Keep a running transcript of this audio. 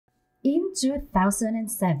In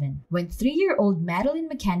 2007, when 3-year-old Madeleine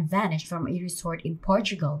McCann vanished from a resort in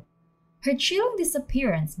Portugal, her chilling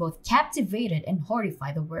disappearance both captivated and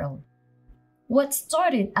horrified the world. What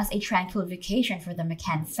started as a tranquil vacation for the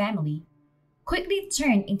McCann family quickly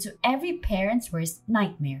turned into every parent's worst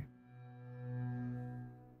nightmare.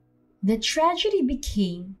 The tragedy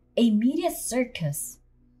became a media circus,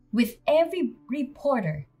 with every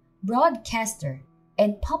reporter, broadcaster,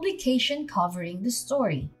 and publication covering the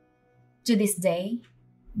story. To this day,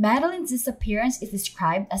 Madeleine's disappearance is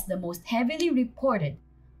described as the most heavily reported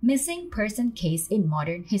missing person case in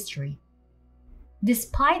modern history.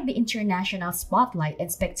 Despite the international spotlight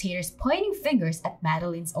and spectators pointing fingers at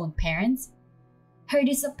Madeleine's own parents, her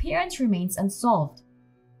disappearance remains unsolved.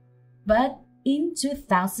 But in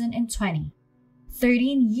 2020,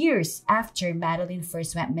 13 years after Madeleine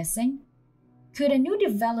first went missing, could a new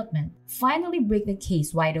development finally break the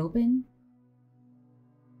case wide open?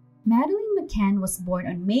 Madeleine McCann was born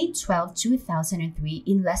on May 12, 2003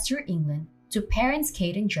 in Leicester, England, to parents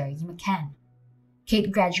Kate and Jerry McCann.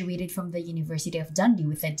 Kate graduated from the University of Dundee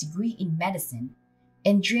with a degree in medicine,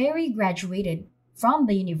 and Jerry graduated from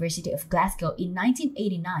the University of Glasgow in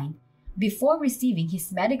 1989 before receiving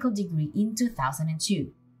his medical degree in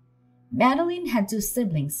 2002. Madeleine had two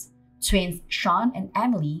siblings, twins Sean and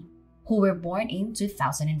Emily, who were born in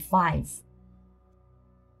 2005.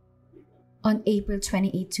 On April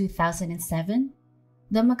 28, 2007,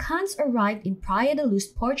 the McCanns arrived in Praia da Luz,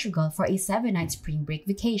 Portugal for a 7-night spring break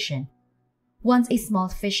vacation. Once a small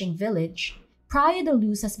fishing village, Praia da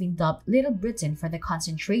Luz has been dubbed Little Britain for the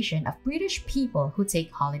concentration of British people who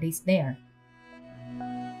take holidays there.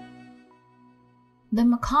 The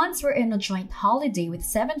McCanns were in a joint holiday with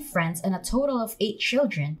 7 friends and a total of 8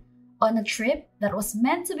 children on a trip that was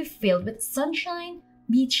meant to be filled with sunshine,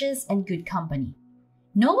 beaches, and good company.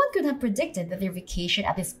 No one could have predicted that their vacation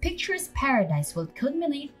at this picturesque paradise would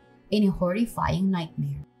culminate in a horrifying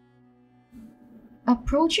nightmare.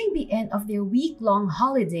 Approaching the end of their week-long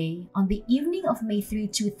holiday on the evening of May 3,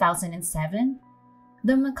 2007,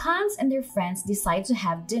 the McCanns and their friends decided to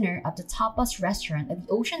have dinner at the tapas restaurant at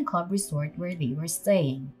the Ocean Club Resort where they were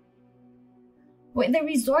staying. With the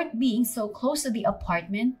resort being so close to the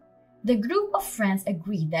apartment, the group of friends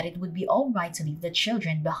agreed that it would be alright to leave the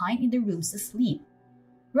children behind in the rooms to sleep.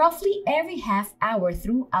 Roughly every half hour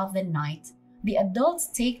throughout the night, the adults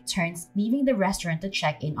take turns leaving the restaurant to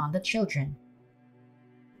check in on the children.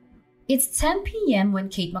 It's 10 p.m. when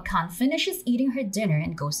Kate McCann finishes eating her dinner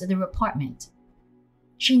and goes to their apartment.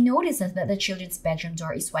 She notices that the children's bedroom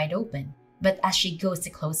door is wide open, but as she goes to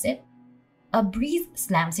close it, a breeze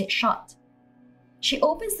slams it shut. She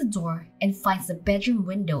opens the door and finds the bedroom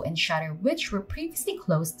window and shutter, which were previously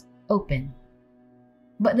closed, open.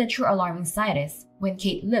 But the true alarming sight is when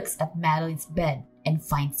Kate looks at Madeleine's bed and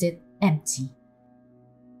finds it empty.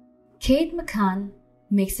 Kate McCann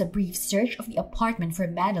makes a brief search of the apartment for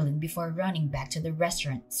Madeleine before running back to the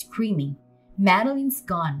restaurant, screaming, "Madeleine's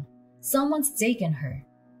gone! Someone's taken her!"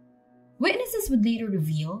 Witnesses would later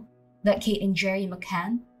reveal that Kate and Jerry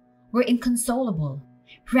McCann were inconsolable,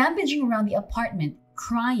 rampaging around the apartment,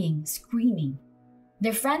 crying, screaming.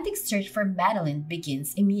 Their frantic search for Madeleine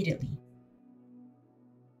begins immediately.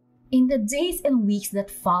 In the days and weeks that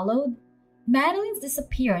followed, Madeleine's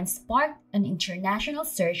disappearance sparked an international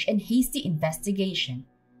search and hasty investigation.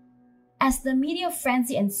 As the media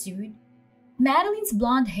frenzy ensued, Madeleine's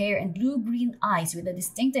blonde hair and blue-green eyes with a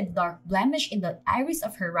distinctive dark blemish in the iris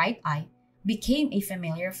of her right eye became a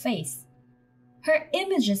familiar face. Her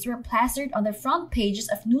images were plastered on the front pages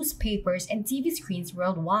of newspapers and TV screens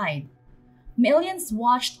worldwide. Millions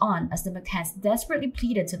watched on as the McCanns desperately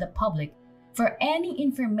pleaded to the public for any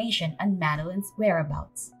information on Madeleine's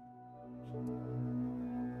whereabouts.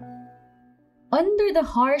 Under the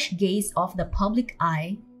harsh gaze of the public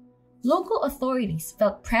eye, local authorities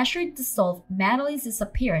felt pressured to solve Madeleine's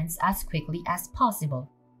disappearance as quickly as possible.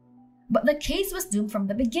 But the case was doomed from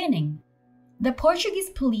the beginning. The Portuguese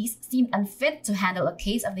police seemed unfit to handle a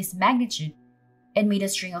case of this magnitude and made a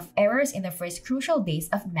string of errors in the first crucial days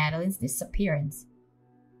of Madeleine's disappearance.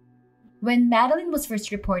 When Madeleine was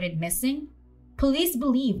first reported missing, police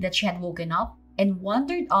believed that she had woken up and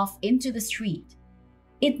wandered off into the street.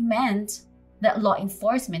 It meant that law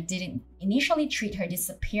enforcement didn't initially treat her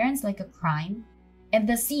disappearance like a crime, and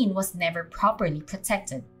the scene was never properly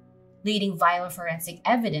protected, leading vital forensic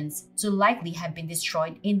evidence to likely have been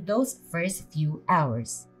destroyed in those first few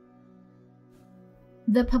hours.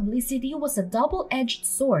 The publicity was a double-edged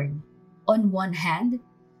sword. On one hand,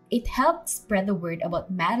 it helped spread the word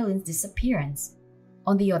about Madeleine's disappearance.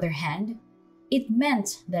 On the other hand, it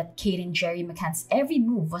meant that Kate and Jerry McCann's every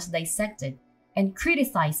move was dissected, and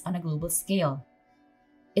criticized on a global scale.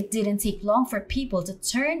 It didn't take long for people to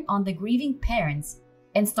turn on the grieving parents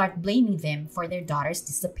and start blaming them for their daughter's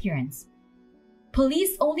disappearance.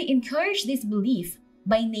 Police only encouraged this belief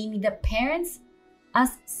by naming the parents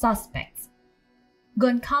as suspects.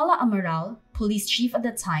 Goncalo Amaral, police chief at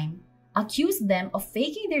the time, accused them of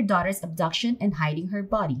faking their daughter's abduction and hiding her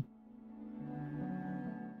body.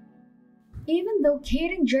 Even though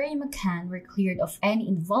Kate and Jerry McCann were cleared of any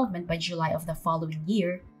involvement by July of the following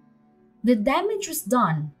year, the damage was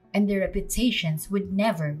done and their reputations would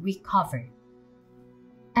never recover.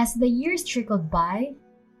 As the years trickled by,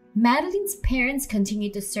 Madeline's parents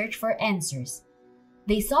continued to search for answers.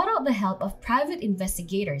 They sought out the help of private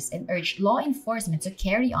investigators and urged law enforcement to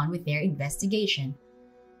carry on with their investigation.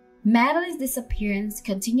 Madeline's disappearance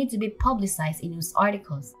continued to be publicized in news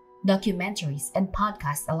articles, documentaries, and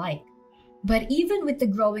podcasts alike. But even with the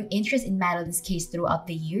growing interest in Madeline's case throughout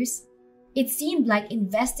the years, it seemed like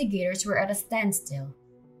investigators were at a standstill.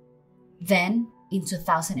 Then, in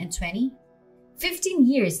 2020, 15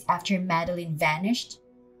 years after Madeline vanished,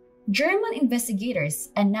 German investigators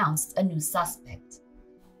announced a new suspect.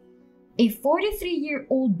 A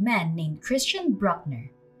 43-year-old man named Christian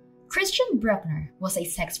Bruckner. Christian Bruckner was a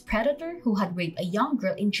sex predator who had raped a young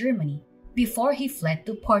girl in Germany before he fled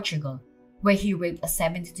to Portugal, where he raped a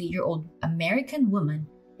 72-year-old American woman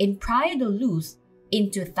in Praia da Luz in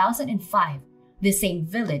 2005, the same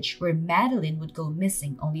village where Madeline would go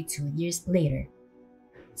missing only 2 years later.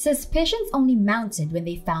 Suspicions only mounted when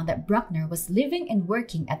they found that Bruckner was living and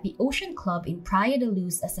working at the Ocean Club in Praia da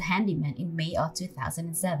Luz as a handyman in May of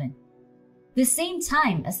 2007, the same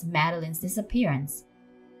time as Madeline's disappearance.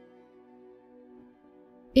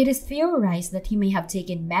 It is theorized that he may have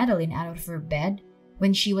taken Madeline out of her bed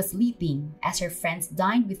when she was sleeping as her friends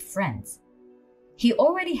dined with friends. He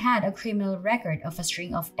already had a criminal record of a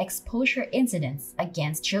string of exposure incidents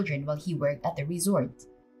against children while he worked at the resort.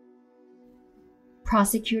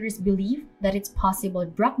 Prosecutors believe that it's possible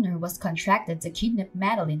Bruckner was contracted to kidnap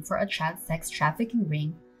Madeline for a child sex trafficking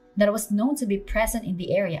ring that was known to be present in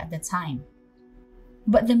the area at the time.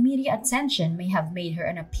 But the media attention may have made her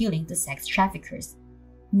unappealing to sex traffickers,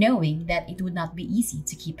 knowing that it would not be easy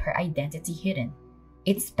to keep her identity hidden.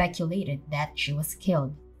 It's speculated that she was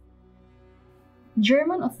killed.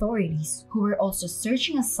 German authorities, who were also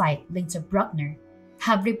searching a site linked to Bruckner,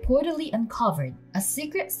 have reportedly uncovered a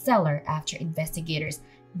secret cellar after investigators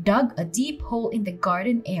dug a deep hole in the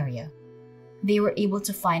garden area. They were able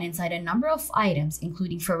to find inside a number of items,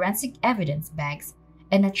 including forensic evidence bags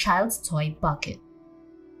and a child's toy bucket.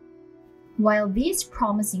 While these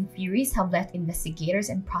promising theories have left investigators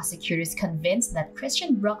and prosecutors convinced that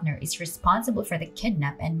Christian Bruckner is responsible for the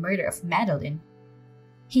kidnap and murder of Madeline,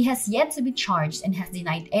 he has yet to be charged and has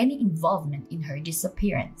denied any involvement in her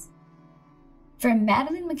disappearance. For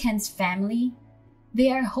Madeleine McCann's family, they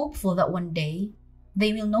are hopeful that one day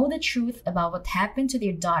they will know the truth about what happened to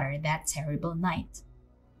their daughter that terrible night.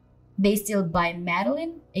 They still buy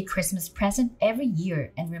Madeline a Christmas present every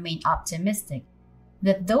year and remain optimistic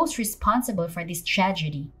that those responsible for this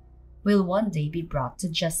tragedy will one day be brought to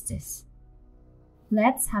justice.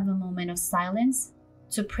 Let's have a moment of silence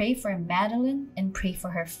to pray for Madeline and pray for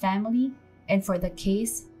her family and for the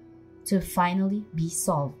case to finally be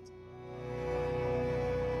solved.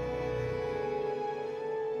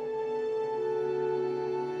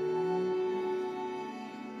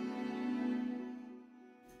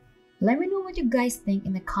 Let me know what you guys think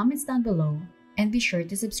in the comments down below and be sure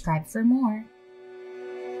to subscribe for more.